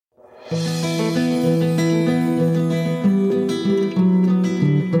You're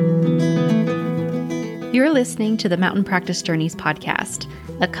listening to the Mountain Practice Journeys podcast,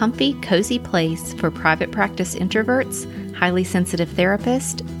 a comfy, cozy place for private practice introverts, highly sensitive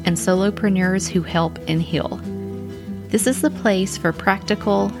therapists, and solopreneurs who help and heal. This is the place for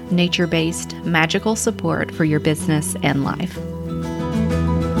practical, nature-based, magical support for your business and life.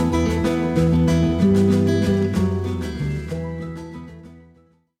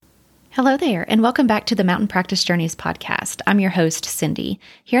 Hello there, and welcome back to the Mountain Practice Journeys podcast. I'm your host, Cindy.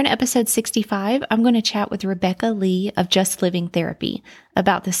 Here in episode 65, I'm going to chat with Rebecca Lee of Just Living Therapy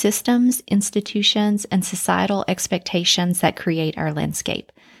about the systems, institutions, and societal expectations that create our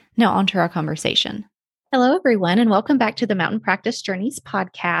landscape. Now on to our conversation. Hello, everyone, and welcome back to the Mountain Practice Journeys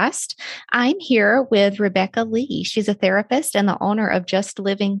podcast. I'm here with Rebecca Lee. She's a therapist and the owner of Just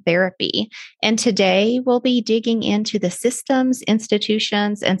Living Therapy. And today we'll be digging into the systems,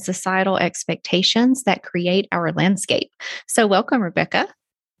 institutions, and societal expectations that create our landscape. So welcome, Rebecca.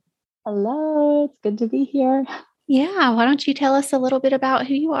 Hello, it's good to be here. Yeah, why don't you tell us a little bit about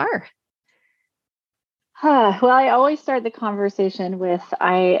who you are? Well, I always start the conversation with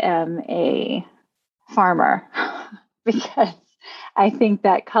I am a farmer because I think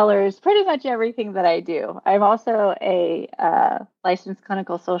that colors pretty much everything that I do. I'm also a licensed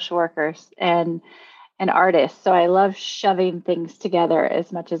clinical social worker and an artist, so I love shoving things together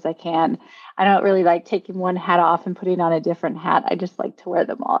as much as I can. I don't really like taking one hat off and putting on a different hat. I just like to wear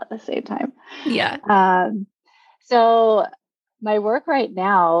them all at the same time. Yeah. So my work right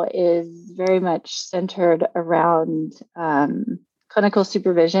now is very much centered around clinical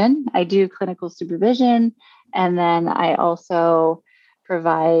supervision. I do clinical supervision, and then I also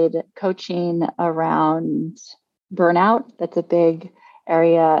provide coaching around burnout. That's a big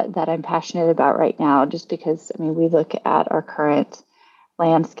area that I'm passionate about right now, just because, we look at our current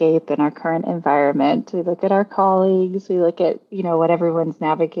landscape and our current environment. We look at our colleagues, we look at, what everyone's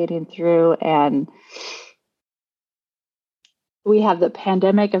navigating through, and we have the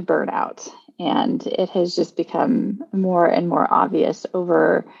pandemic of burnout. And it has just become more and more obvious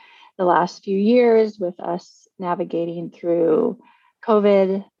over the last few years with us navigating through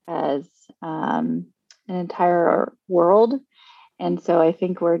COVID as an entire world. And so I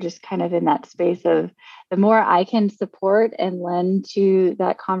think we're just kind of in that space of the more I can support and lend to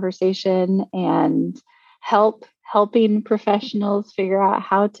that conversation and helping professionals figure out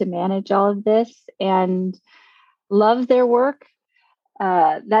how to manage all of this and love their work.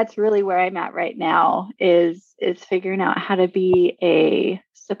 That's really where I'm at right now is figuring out how to be a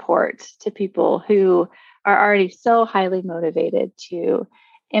support to people who are already so highly motivated to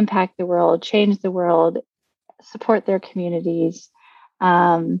impact the world, change the world, support their communities.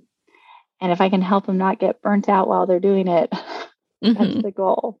 And if I can help them not get burnt out while they're doing it, that's the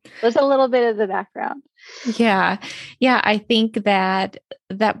goal. That's a little bit of the background. Yeah. I think that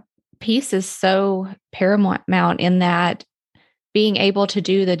piece is so paramount in that being able to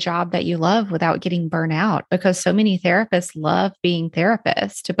do the job that you love without getting burnt out, because so many therapists love being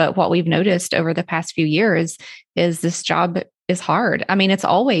therapists. But what we've noticed over the past few years is this job is hard. It's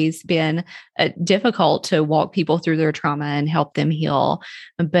always been difficult to walk people through their trauma and help them heal.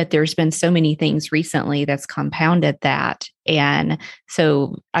 But there's been so many things recently that's compounded that. And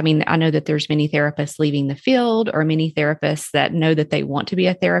so, I know that there's many therapists leaving the field, or many therapists that know that they want to be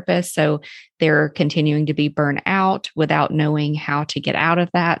a therapist. So they're continuing to be burnt out without knowing how to get out of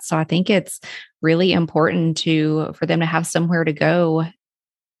that. So I think it's really important for them to have somewhere to go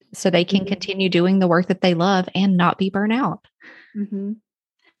so they can continue doing the work that they love and not be burnt out. Mm-hmm.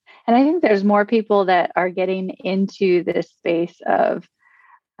 And I think there's more people that are getting into this space of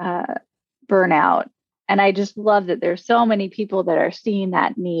burnout. And I just love that there's so many people that are seeing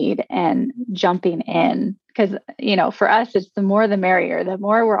that need and jumping in. Because, for us, it's the more the merrier. The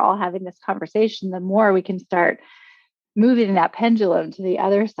more we're all having this conversation, the more we can start moving that pendulum to the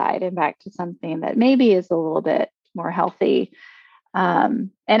other side and back to something that maybe is a little bit more healthy.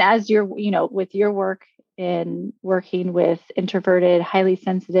 And as you're, with your work in working with introverted, highly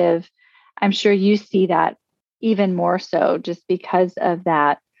sensitive, I'm sure you see that even more so just because of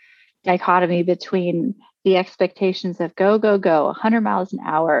that dichotomy between the expectations of go, 100 miles an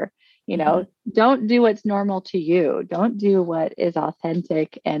hour, don't do what's normal to you. Don't do what is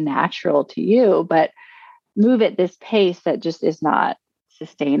authentic and natural to you, but move at this pace that just is not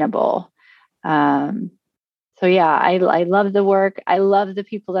sustainable. So yeah, I love the work. I love the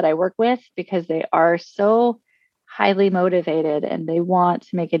people that I work with because they are so highly motivated and they want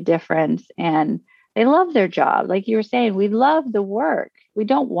to make a difference and they love their job. Like you were saying, we love the work. We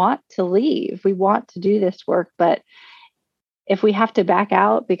don't want to leave. We want to do this work, but if we have to back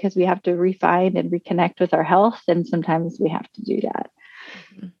out because we have to refine and reconnect with our health, then sometimes we have to do that.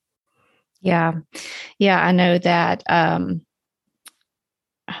 Yeah. Yeah. I know that.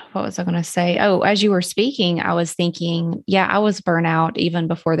 What was I going to say? Oh, as you were speaking, I was thinking, yeah, I was burnout even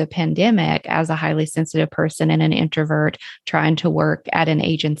before the pandemic as a highly sensitive person and an introvert trying to work at an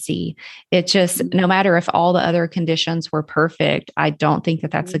agency. It just, no matter if all the other conditions were perfect, I don't think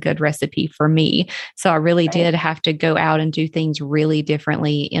that that's a good recipe for me. So I really did have to go out and do things really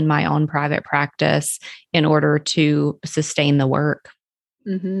differently in my own private practice in order to sustain the work.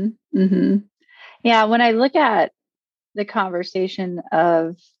 Mm-hmm. Mm-hmm. Yeah. When I look at the conversation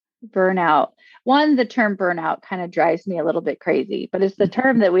of burnout, one, the term burnout kind of drives me a little bit crazy, but it's the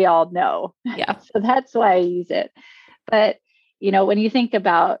term that we all know. Yeah. So that's why I use it. But, when you think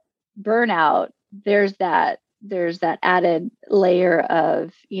about burnout, there's that added layer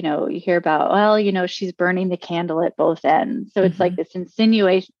of, you hear about, well, she's burning the candle at both ends. So it's like this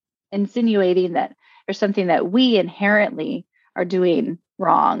insinuating that there's something that we inherently are doing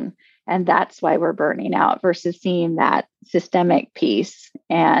wrong. And that's why we're burning out, versus seeing that systemic piece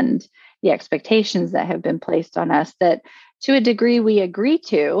and the expectations that have been placed on us that to a degree we agree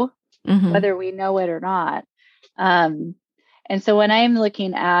to, whether we know it or not. And so when I'm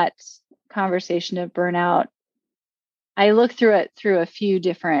looking at conversation of burnout, I look through it through a few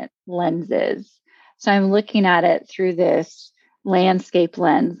different lenses. So I'm looking at it through this landscape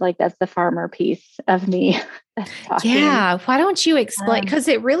lens, like that's the farmer piece of me that's talking. Yeah. Why don't you explain? Because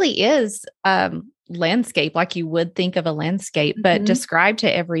it really is landscape, like you would think of a landscape, but describe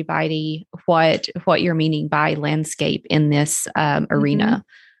to everybody what you're meaning by landscape in this arena.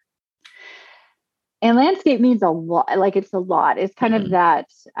 And landscape means a lot. Like it's a lot. It's kind of that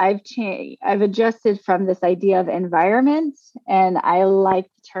I've adjusted from this idea of environment, and I like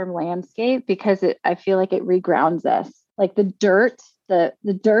the term landscape because I feel like it regrounds us. Like the dirt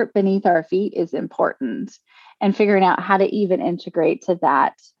beneath our feet is important, and figuring out how to even integrate to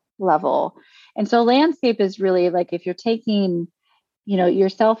that level. And so landscape is really like if you're taking,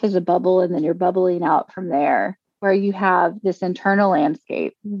 yourself as a bubble and then you're bubbling out from there, where you have this internal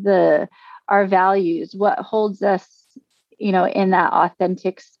landscape, our values, what holds us, in that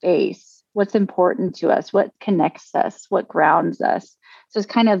authentic space, what's important to us, what connects us, what grounds us. So it's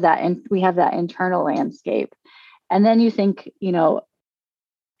kind of that, and we have that internal landscape. And then you think,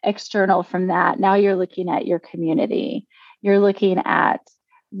 external from that. Now you're looking at your community. You're looking at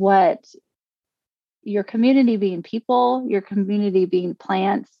what your community being people, your community being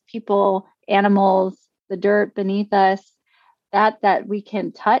plants, people, animals, the dirt beneath us, that we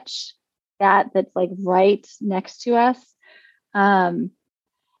can touch, that's like right next to us.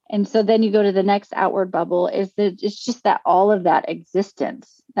 And so then you go to the next outward bubble, is that it's just that all of that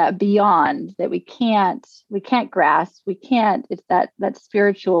existence, that beyond that we can't grasp, it's that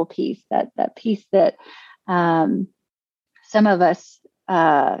spiritual piece, that piece that some of us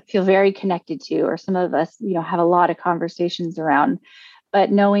feel very connected to, or some of us, have a lot of conversations around,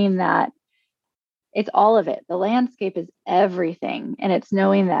 but knowing that it's all of it. The landscape is everything. And it's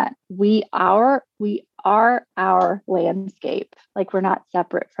knowing that we are our landscape. Like we're not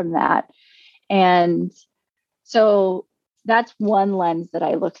separate from that. And so that's one lens that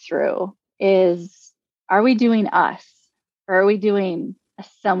I look through is, are we doing us, or are we doing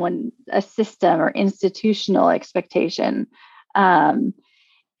a system or institutional expectation? And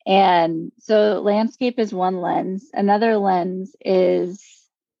so landscape is one lens. Another lens is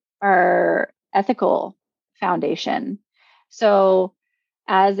our ethical foundation. So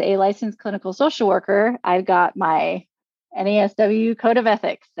as a licensed clinical social worker, I've got my NASW code of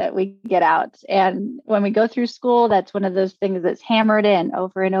ethics that we get out. And when we go through school, that's one of those things that's hammered in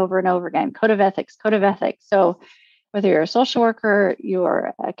over and over and over again. Code of ethics, code of ethics. So whether you're a social worker,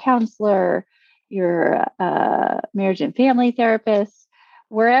 you're a counselor, you're a marriage and family therapist,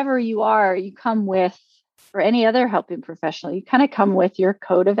 wherever you are, you come with, or any other helping professional, you kind of come with your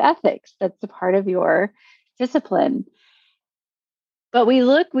code of ethics. That's a part of your discipline. But we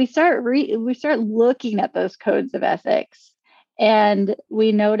start looking at those codes of ethics, and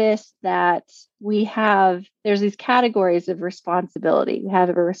we notice that there's these categories of responsibility. We have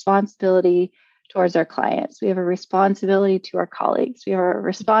a responsibility towards our clients. We have a responsibility to our colleagues. We have a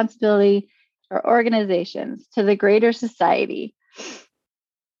responsibility to our organizations, to the greater society.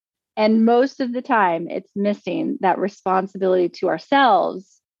 And most of the time, it's missing that responsibility to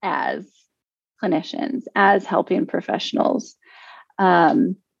ourselves as clinicians, as helping professionals.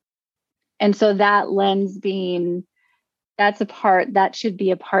 And so that lens that should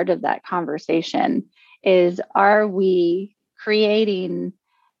be a part of that conversation is, are we creating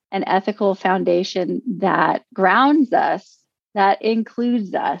an ethical foundation that grounds us that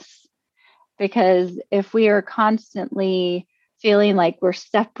includes us. Because if we are constantly feeling like we're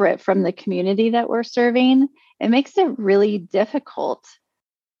separate from the community that we're serving, it makes it really difficult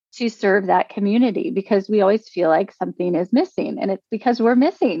to serve that community because we always feel like something is missing. And it's because we're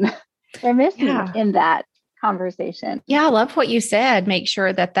missing. We're missing in that conversation. Yeah, I love what you said. Make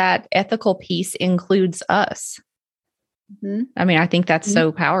sure that that ethical piece includes us. Mm-hmm. I mean, I think that's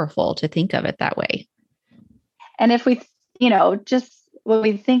so powerful to think of it that way. And if we, just when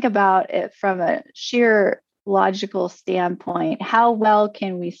we think about it from a sheer logical standpoint, how well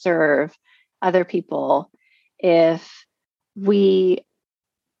can we serve other people if we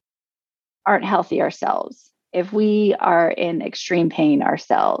aren't healthy ourselves, if we are in extreme pain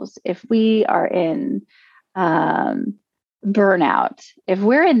ourselves, if we are in burnout, if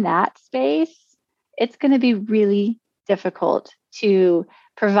we're in that space, it's going to be really difficult to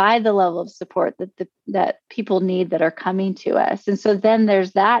provide the level of support that people need that are coming to us. And so then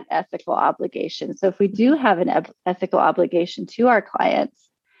there's that ethical obligation. So if we do have an ethical obligation to our clients,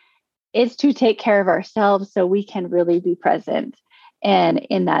 it's to take care of ourselves so we can really be present and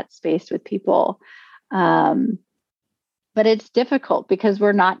in that space with people. But it's difficult because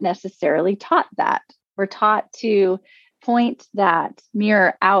we're not necessarily taught that. We're taught to point that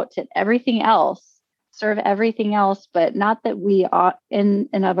mirror out at everything else, serve everything else, but not that we are in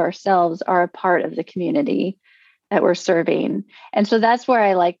and of ourselves are a part of the community that we're serving. And so that's where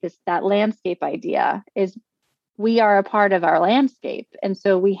I like that landscape idea is we are a part of our landscape. And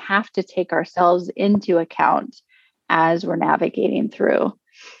so we have to take ourselves into account as we're navigating through.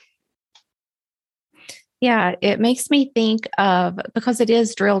 Yeah, it makes me think of, because it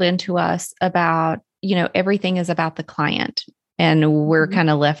is drilled into us about, everything is about the client and we're kind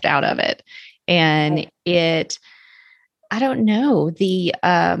of left out of it. And I don't know, the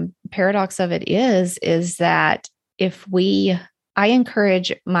paradox of it is that I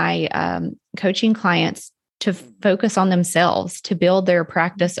encourage my coaching clients to focus on themselves, to build their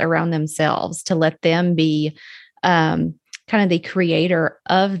practice around themselves, to let them be kind of the creator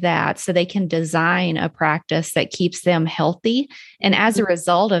of that so they can design a practice that keeps them healthy. And as a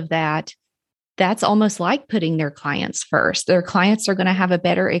result of that, that's almost like putting their clients first. Their clients are going to have a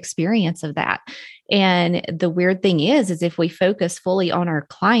better experience of that. And the weird thing is if we focus fully on our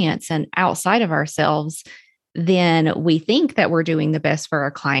clients and outside of ourselves, then we think that we're doing the best for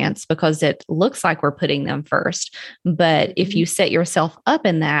our clients because it looks like we're putting them first. But if you set yourself up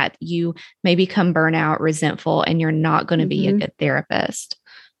in that, you may become burnout, resentful, and you're not going to be a good therapist.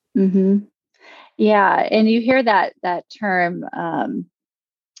 Yeah. And you hear that term,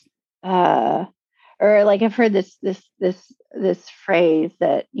 or like I've heard this phrase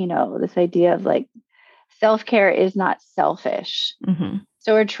that, this idea of like self-care is not selfish.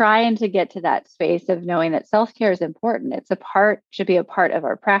 So we're trying to get to that space of knowing that self-care is important. Should be a part of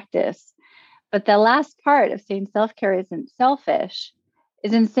our practice. But the last part of saying self-care isn't selfish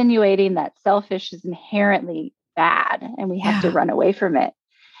is insinuating that selfish is inherently bad and we have to run away from it.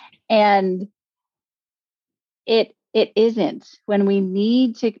 And it isn't. When we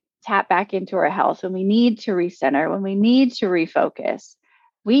need to tap back into our health, when we need to recenter, when we need to refocus,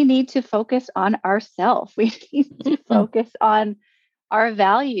 we need to focus on ourselves. We need to focus on our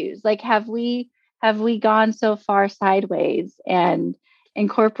values. Like, have we gone so far sideways and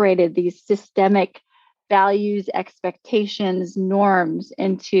incorporated these systemic values, expectations, norms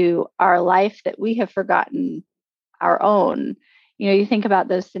into our life that we have forgotten our own? You think about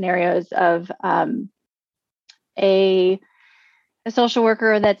those scenarios of a social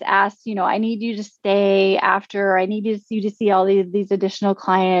worker that's asked, I need you to stay after, I need you to see all these additional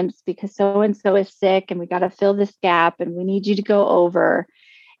clients because so-and-so is sick and we got to fill this gap and we need you to go over.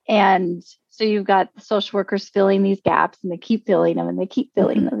 And so you've got the social workers filling these gaps and they keep filling them and they keep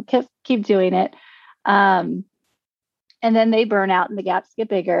filling them, keep doing it. And then they burn out and the gaps get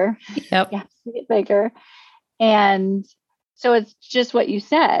bigger. Gaps get bigger. And so it's just what you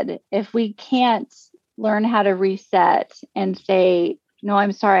said. If we can't learn how to reset and say, no,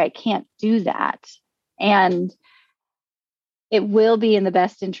 I'm sorry, I can't do that. And it will be in the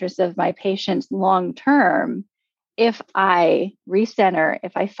best interest of my patients long-term if I recenter,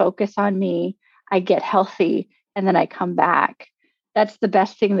 if I focus on me, I get healthy, and then I come back. That's the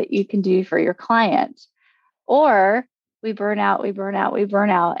best thing that you can do for your client. Or we burn out,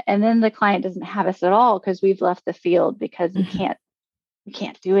 and then the client doesn't have us at all because we've left the field because we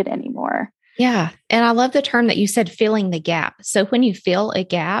can't do it anymore. Yeah. And I love the term that you said, filling the gap. So when you fill a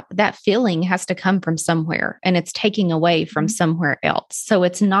gap, that filling has to come from somewhere and it's taking away from somewhere else. So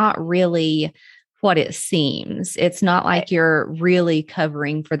it's not really what it seems. It's not like you're really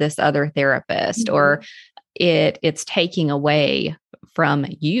covering for this other therapist or it's taking away from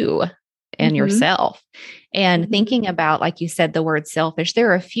you and yourself. And thinking about, like you said, the word selfish,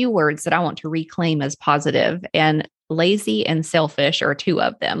 there are a few words that I want to reclaim as positive, and lazy and selfish are two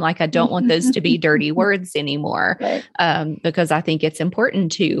of them. Like, I don't want those to be dirty words anymore, Right. because I think it's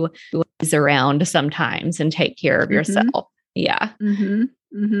important to ease around sometimes and take care of yourself. Yeah.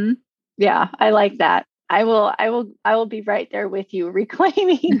 Yeah, I like that. I will be right there with you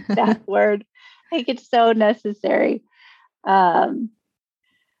reclaiming that word. I think it's so necessary.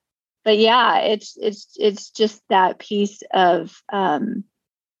 But yeah, it's just that piece of,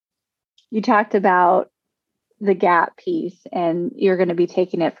 you talked about the gap piece, and you're going to be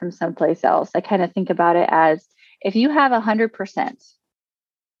taking it from someplace else. I kind of think about it as, if you have 100%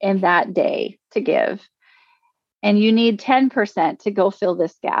 in that day to give, and you need 10% to go fill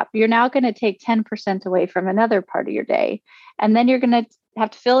this gap, you're now going to take 10% away from another part of your day. And then you're going to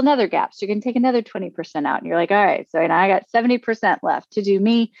have to fill another gap. So you're going to take another 20% out. And you're like, all right, so now I got 70% left to do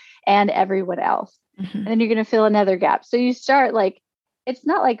me and everyone else. And then you're going to fill another gap. So you start, like, it's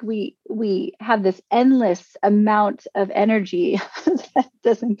not like we have this endless amount of energy that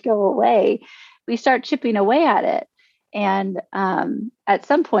doesn't go away. We start chipping away at it. And at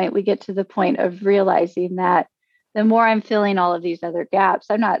some point, we get to the point of realizing that the more I'm filling all of these other gaps,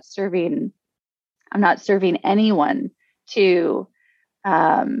 I'm not serving anyone to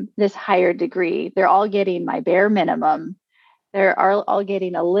this higher degree. They're all getting my bare minimum. They're all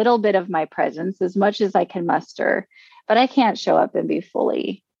getting a little bit of my presence, as much as I can muster, but I can't show up and be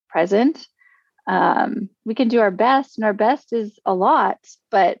fully present. We can do our best, and our best is a lot,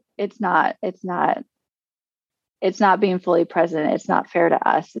 but it's not being fully present. It's not fair to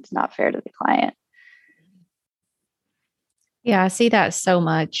us. It's not fair to the client. Yeah, I see that so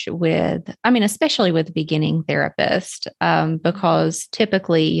much especially with beginning therapists, because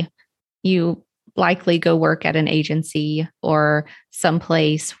typically you likely go work at an agency or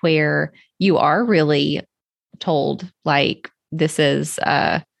someplace where you are really told, like, this is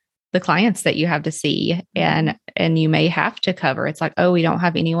the clients that you have to see, and you may have to cover. It's like, oh, we don't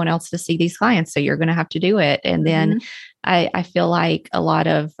have anyone else to see these clients, so you're going to have to do it. And then I feel like a lot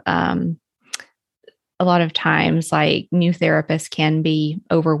of times, like, new therapists can be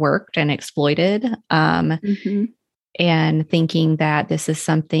overworked and exploited, and thinking that this is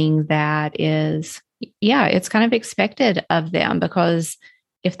something that is, it's kind of expected of them, because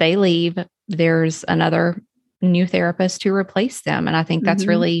if they leave, there's another new therapist to replace them. And I think that's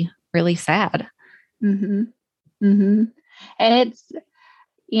really, really sad. And it's,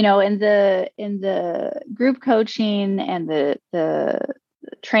 in the group coaching and the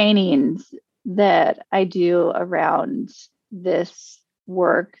trainings that I do around this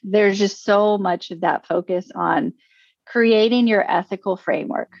work, there's just so much of that focus on creating your ethical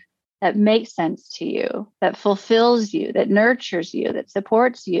framework that makes sense to you, that fulfills you, that nurtures you, that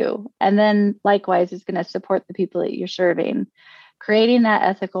supports you. And then likewise is going to support the people that you're serving, creating that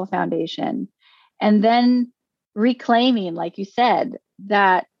ethical foundation. And then reclaiming, like you said,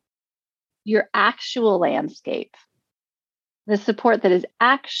 that your actual landscape, the support that is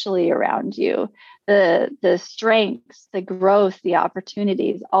actually around you, the strengths, the growth, the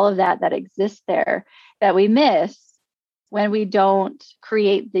opportunities, all of that exists there, that we miss when we don't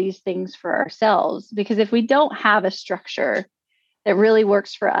create these things for ourselves. Because if we don't have a structure that really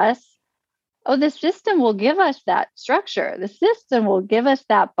works for us, the system will give us that structure. The system will give us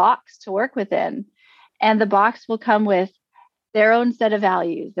that box to work within. And the box will come with their own set of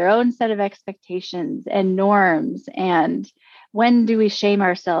values, their own set of expectations and norms. And when do we shame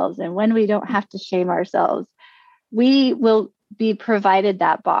ourselves and when we don't have to shame ourselves? We will be provided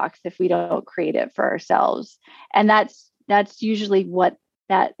that box if we don't create it for ourselves. And that's usually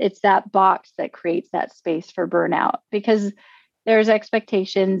it's that box that creates that space for burnout, because there's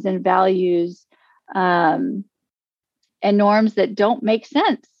expectations and values and norms that don't make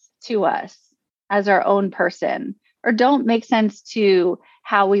sense to us as our own person, or don't make sense to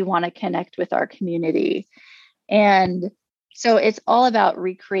how we want to connect with our community. And so it's all about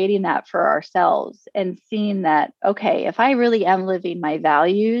recreating that for ourselves and seeing that, okay, if I really am living my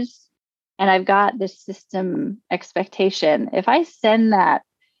values and I've got this system expectation, if I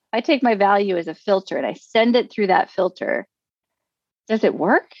take my value as a filter and I send it through that filter, does it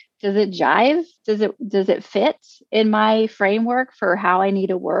work? Does it jive? Does it fit in my framework for how I need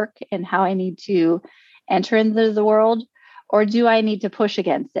to work and how I need to enter into the world? Or do I need to push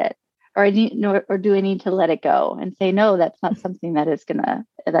against it? Or do I need to let it go and say, no, that's not something that is gonna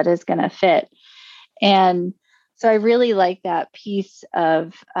fit? And so I really like that piece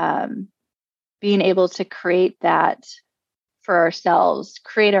of being able to create that for ourselves,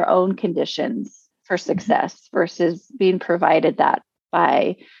 create our own conditions for success versus being provided that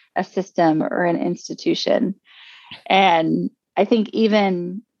by a system or an institution. And I think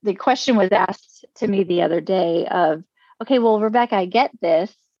even the question was asked to me the other day of, okay, well, Rebecca, I get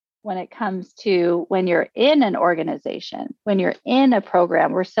this when it comes to when you're in an organization, when you're in a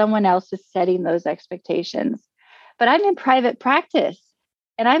program where someone else is setting those expectations. But I'm in private practice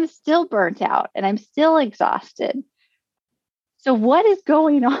and I'm still burnt out and I'm still exhausted. So what is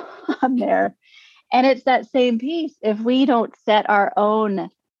going on there? And it's that same piece. If we don't set our own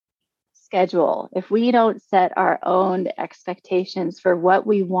schedule, if we don't set our own expectations for what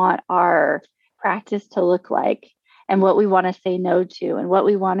we want our practice to look like and what we want to say no to and what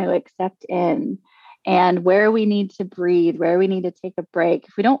we want to accept in and where we need to breathe, where we need to take a break,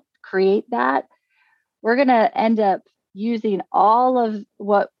 if we don't create that, we're going to end up using all of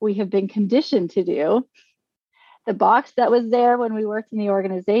what we have been conditioned to do, the box that was there when we worked in the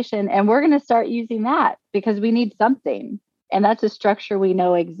organization, and we're going to start using that because we need something. And that's a structure we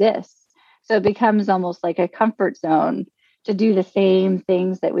know exists. So it becomes almost like a comfort zone to do the same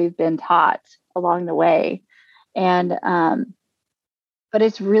things that we've been taught along the way. And, but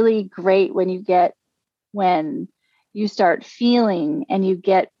it's really great when you start feeling and you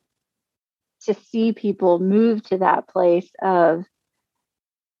get to see people move to that place of,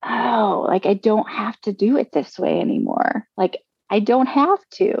 oh, like I don't have to do it this way anymore. Like I don't have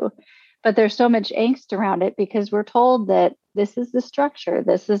to, but there's so much angst around it because we're told that this is the structure.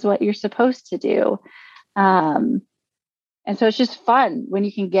 This is what you're supposed to do. And so it's just fun when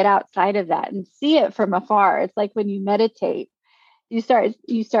you can get outside of that and see it from afar. It's like when you meditate, you start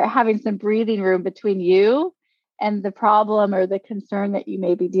having some breathing room between you and the problem or the concern that you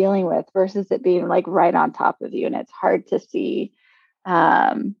may be dealing with versus it being like right on top of you. And it's hard to see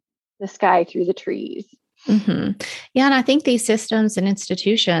the sky through the trees. Mm-hmm. Yeah. And I think these systems and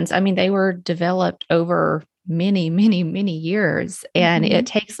institutions, I mean, they were developed over many, many, many years, and it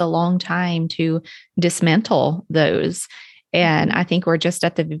takes a long time to dismantle those. And I think we're just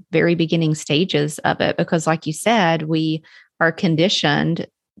at the very beginning stages of it because, like you said, we are conditioned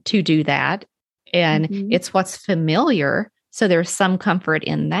to do that. And it's what's familiar. So there's some comfort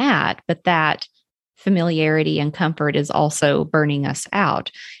in that, but that familiarity and comfort is also burning us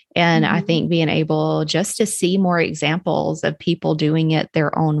out. And I think being able just to see more examples of people doing it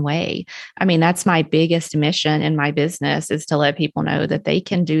their own way. I mean, that's my biggest mission in my business is to let people know that they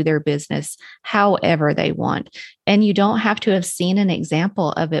can do their business however they want. And you don't have to have seen an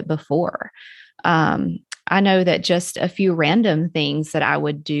example of it before. I know that just a few random things that I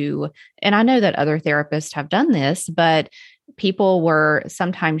would do, and I know that other therapists have done this, but people were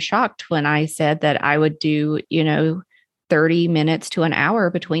sometimes shocked when I said that I would do, 30 minutes to an hour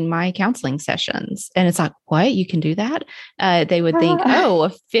between my counseling sessions. And it's like, what? You can do that? They would think,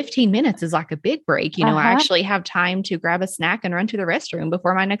 15 minutes is like a big break. I actually have time to grab a snack and run to the restroom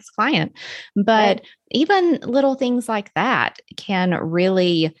before my next client. But even little things like that can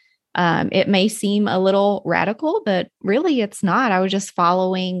really, it may seem a little radical, but really it's not. I was just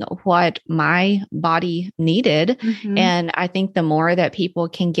following what my body needed. And I think the more that people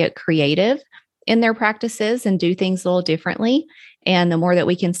can get creative in their practices and do things a little differently, and the more that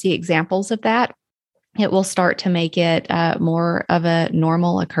we can see examples of that, it will start to make it more of a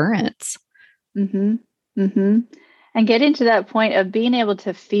normal occurrence. And get into that point of being able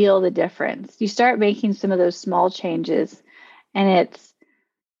to feel the difference. You start making some of those small changes and it's,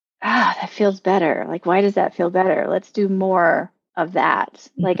 that feels better. Like, why does that feel better? Let's do more of that.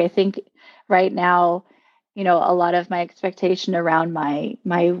 Like, I think right now, a lot of my expectation around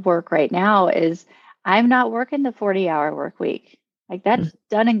my work right now is I'm not working the 40-hour work week. Like that's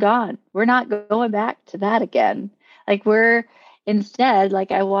done and gone. We're not going back to that again. Like instead,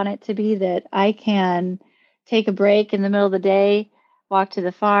 like I want it to be that I can take a break in the middle of the day, walk to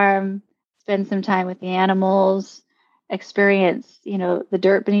the farm, spend some time with the animals, experience, the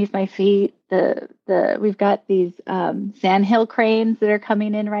dirt beneath my feet. We've got these sandhill cranes that are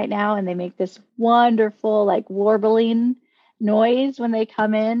coming in right now, and they make this wonderful like warbling noise when they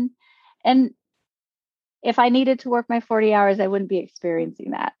come in. And if I needed to work my 40 hours, I wouldn't be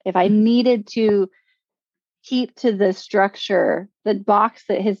experiencing that. If I needed to keep to the structure, the box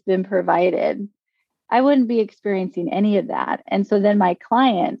that has been provided, I wouldn't be experiencing any of that. And so then my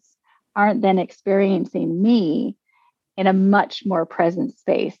clients aren't then experiencing me in a much more present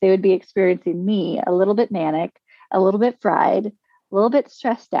space. They would be experiencing me a little bit manic, a little bit fried, a little bit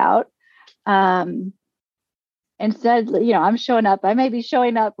stressed out. Instead, I'm showing up. I may be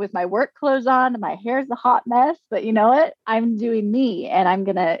showing up with my work clothes on and my hair's a hot mess, but you know what? I'm doing me, and I'm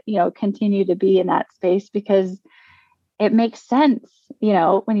going to, continue to be in that space because it makes sense.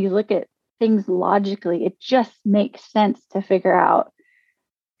 When you look at things logically. It just makes sense to figure out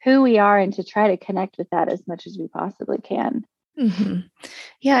who we are and to try to connect with that as much as we possibly can. Mm-hmm.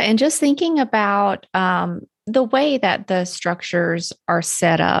 Yeah. And just thinking about the way that the structures are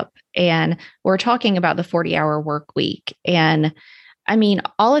set up, and we're talking about the 40-hour work week. And I mean,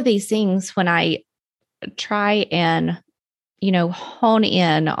 all of these things, when I try and, hone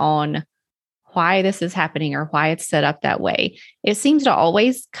in on why this is happening or why it's set up that way, it seems to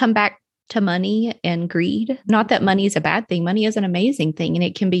always come back to money and greed. Not that money is a bad thing. Money is an amazing thing and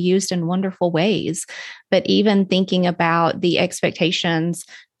it can be used in wonderful ways. But even thinking about the expectations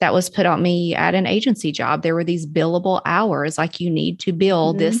that was put on me at an agency job, there were these billable hours, like you need to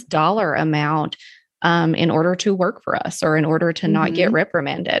bill this dollar amount in order to work for us or in order to not get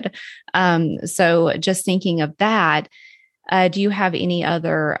reprimanded. So just thinking of that, do you have any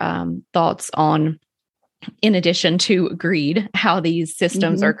other thoughts on, in addition to greed, how these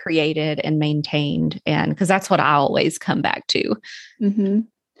systems are created and maintained? And because that's what I always come back to.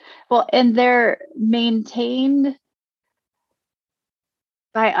 Well, and they're maintained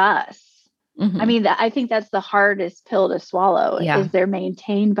by us. I mean, I think that's the hardest pill to swallow, is they're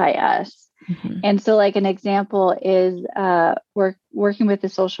maintained by us. And so like an example is working with a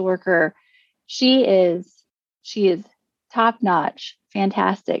social worker. She is top-notch,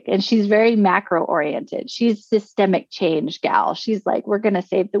 fantastic. And she's very macro oriented. She's systemic change gal. She's like, we're going to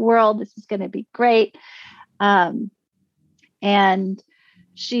save the world. This is going to be great. And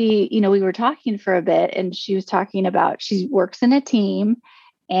she, we were talking for a bit and she was talking about, she works in a team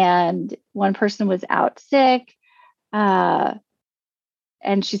and one person was out sick. And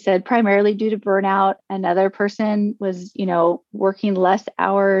she said primarily due to burnout. Another person was, working less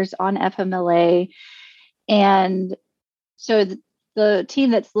hours on FMLA. And so the team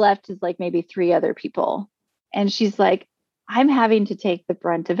that's left is like maybe 3 other people. And she's like, I'm having to take the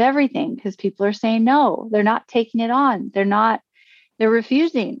brunt of everything because people are saying no, they're not taking it on. They're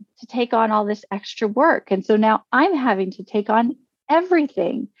refusing to take on all this extra work. And so now I'm having to take on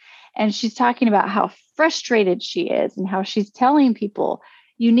everything. And she's talking about how frustrated she is and how she's telling people,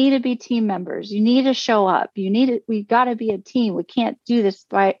 you need to be team members. You need to show up. We got to be a team. We can't do this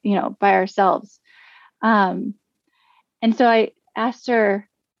by ourselves. And so I asked her,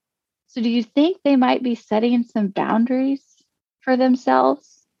 so do you think they might be setting some boundaries for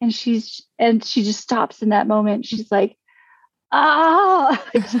themselves? And she just stops in that moment. She's like,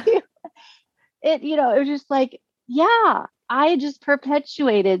 it was just like, yeah, I just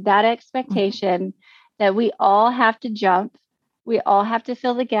perpetuated that expectation that we all have to jump. We all have to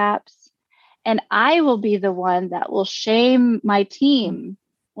fill the gaps. And I will be the one that will shame my team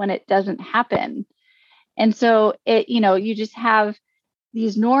when it doesn't happen. And so you just have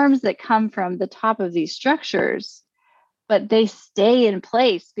these norms that come from the top of these structures, but they stay in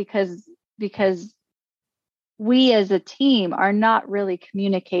place because we as a team are not really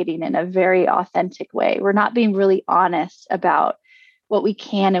communicating in a very authentic way. We're not being really honest about what we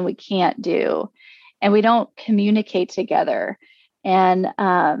can and we can't do. And we don't communicate together. And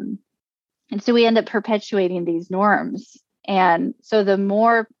so we end up perpetuating these norms. And so the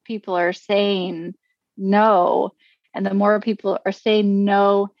more people are saying no, and the more people are saying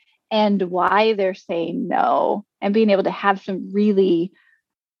no and why they're saying no, and being able to have some really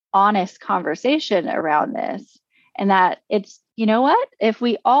honest conversation around this, and that it's, what, if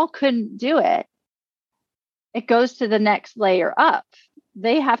we all couldn't do it, it goes to the next layer up.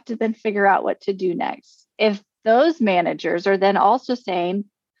 They have to then figure out what to do next. If those managers are then also saying,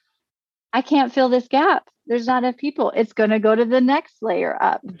 I can't fill this gap, there's not enough people, it's going to go to the next layer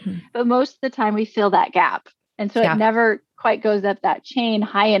up. But most of the time we fill that gap. And so it never quite goes up that chain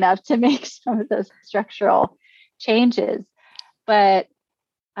high enough to make some of those structural changes. But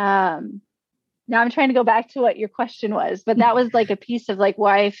now I'm trying to go back to what your question was, but that was like a piece of like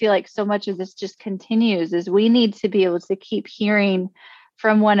why I feel like so much of this just continues is we need to be able to keep hearing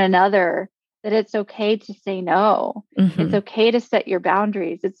from one another that it's okay to say no. It's okay to set your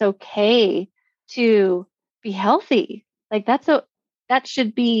boundaries. It's okay to be healthy. Like that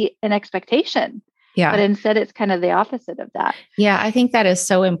should be an expectation. Yeah. But instead it's kind of the opposite of that. Yeah. I think that is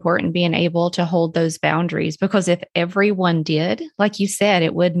so important, being able to hold those boundaries, because if everyone did, like you said,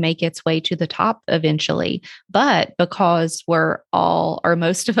 it would make its way to the top eventually. But because we're all, or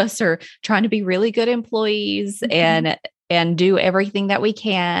most of us are trying to be really good employees and do everything that we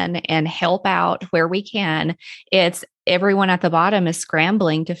can and help out where we can, it's everyone at the bottom is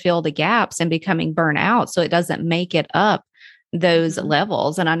scrambling to fill the gaps and becoming burnt out. So it doesn't make it up those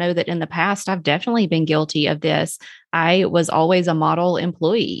levels. And I know that in the past, I've definitely been guilty of this. I was always a model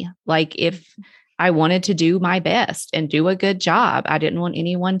employee. Like if I wanted to do my best and do a good job. I didn't want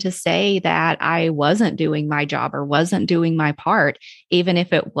anyone to say that I wasn't doing my job or wasn't doing my part, even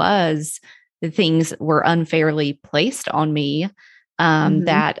if it was the things were unfairly placed on me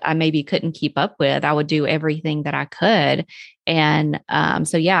that I maybe couldn't keep up with. I would do everything that I could. And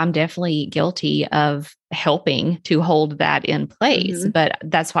so, yeah, I'm definitely guilty of helping to hold that in place. But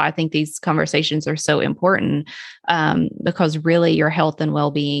that's why I think these conversations are so important, because really your health and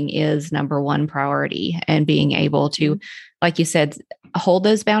well-being is number one priority, and being able to, like you said, hold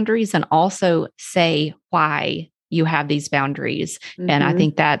those boundaries and also say why you have these boundaries. And I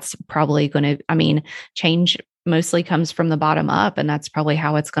think that's probably going to, change mostly comes from the bottom up, and that's probably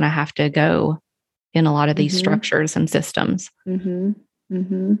how it's going to have to go in a lot of these structures and systems.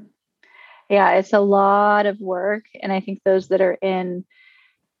 Yeah, it's a lot of work. And I think those that are in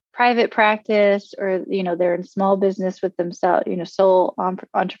private practice, or, they're in small business with themselves, sole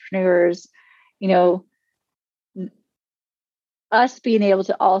entrepreneurs, us being able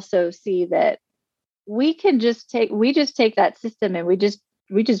to also see that we just take that system and we just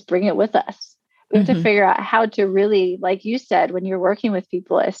bring it with us. We have to figure out how to really, like you said, when you're working with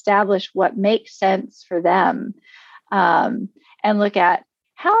people, establish what makes sense for them, and look at,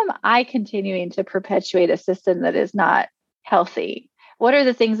 how am I continuing to perpetuate a system that is not healthy? What are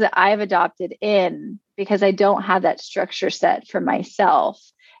the things that I've adopted in because I don't have that structure set for myself,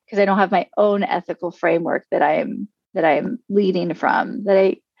 because I don't have my own ethical framework that I'm leading from,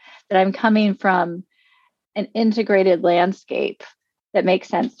 that I'm coming from an integrated landscape that makes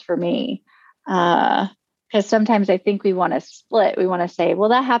sense for me. Because sometimes I think we want to split. We want to say, well,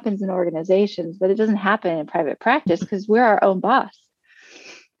 that happens in organizations, but it doesn't happen in private practice because we're our own boss.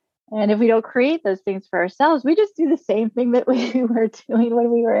 And if we don't create those things for ourselves, we just do the same thing that we were doing when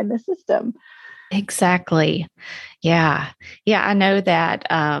we were in the system. Exactly. Yeah. Yeah. I know that.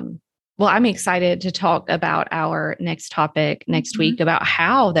 Well, I'm excited to talk about our next topic next week, about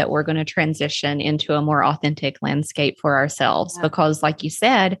how that we're going to transition into a more authentic landscape for ourselves. Yeah. Because like you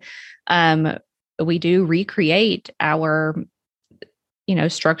said, we do recreate our,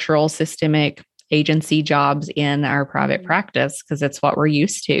 structural systemic agency jobs in our private practice because it's what we're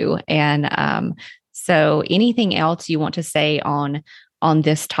used to. And so anything else you want to say on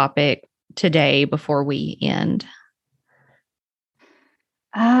this today before we end?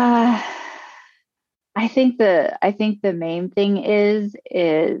 I think the main thing is,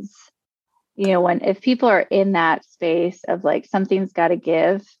 if people are in that space of like, something's got to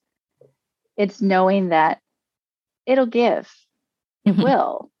give, it's knowing that it'll give, it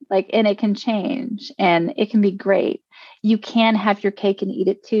will, and it can change and it can be great. You can have your cake and eat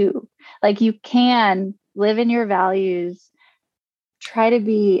it too. You can live in your values, try to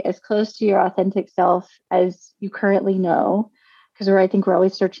be as close to your authentic self as you currently know, because I think we're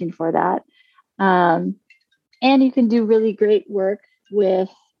always searching for that. And you can do really great work with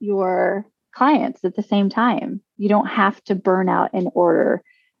your clients at the same time. You don't have to burn out in order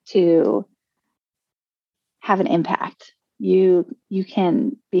to have an impact. You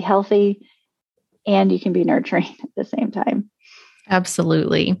can be healthy and you can be nurturing at the same time.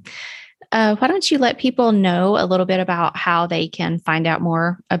 Absolutely. Why don't you let people know a little bit about how they can find out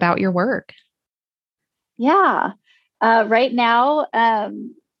more about your work? Yeah. Right now,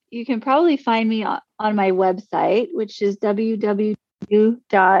 you can probably find me on my website, which is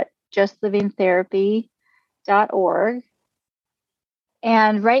www.justlivingtherapy.org.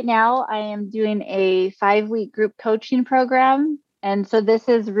 And right now I am doing a 5-week group coaching program. And so this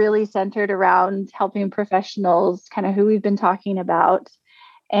is really centered around helping professionals, kind of who we've been talking about.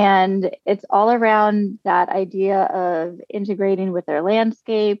 And it's all around that idea of integrating with their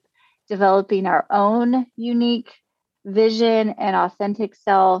landscape, developing our own unique vision and authentic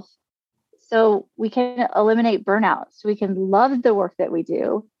self, so we can eliminate burnout, so we can love the work that we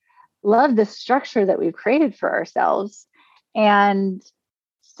do, love the structure that we've created for ourselves, and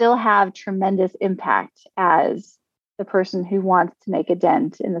still have tremendous impact as the person who wants to make a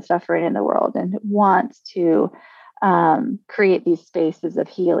dent in the suffering in the world and wants to create these spaces of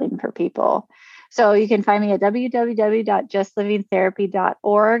healing for people. So you can find me at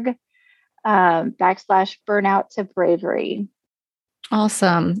www.justlivingtherapy.org /burnout to bravery.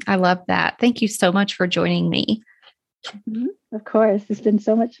 Awesome. I love that. Thank you so much for joining me. Of course. It's been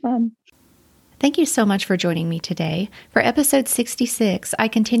so much fun. Thank you so much for joining me today. For episode 66, I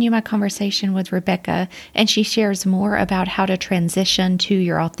continue my conversation with Rebecca, and she shares more about how to transition to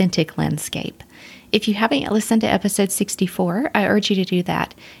your authentic landscape. If you haven't yet listened to episode 64, I urge you to do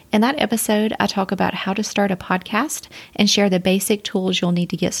that. In that episode, I talk about how to start a podcast and share the basic tools you'll need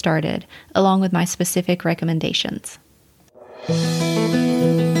to get started, along with my specific recommendations.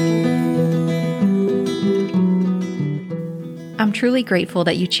 I'm truly grateful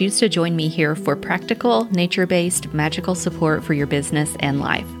that you choose to join me here for practical, nature-based, magical support for your business and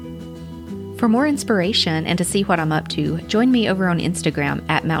life. For more inspiration and to see what I'm up to, join me over on Instagram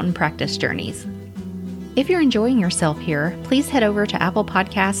at Mountain Practice Journeys. If you're enjoying yourself here, please head over to Apple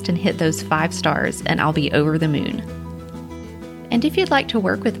Podcast and hit those 5 stars, and I'll be over the moon. And if you'd like to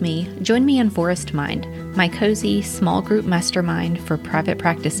work with me, join me in Forest Mind, my cozy, small group mastermind for private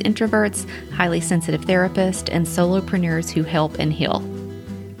practice introverts, highly sensitive therapists, and solopreneurs who help and heal.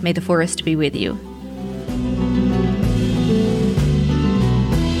 May the forest be with you.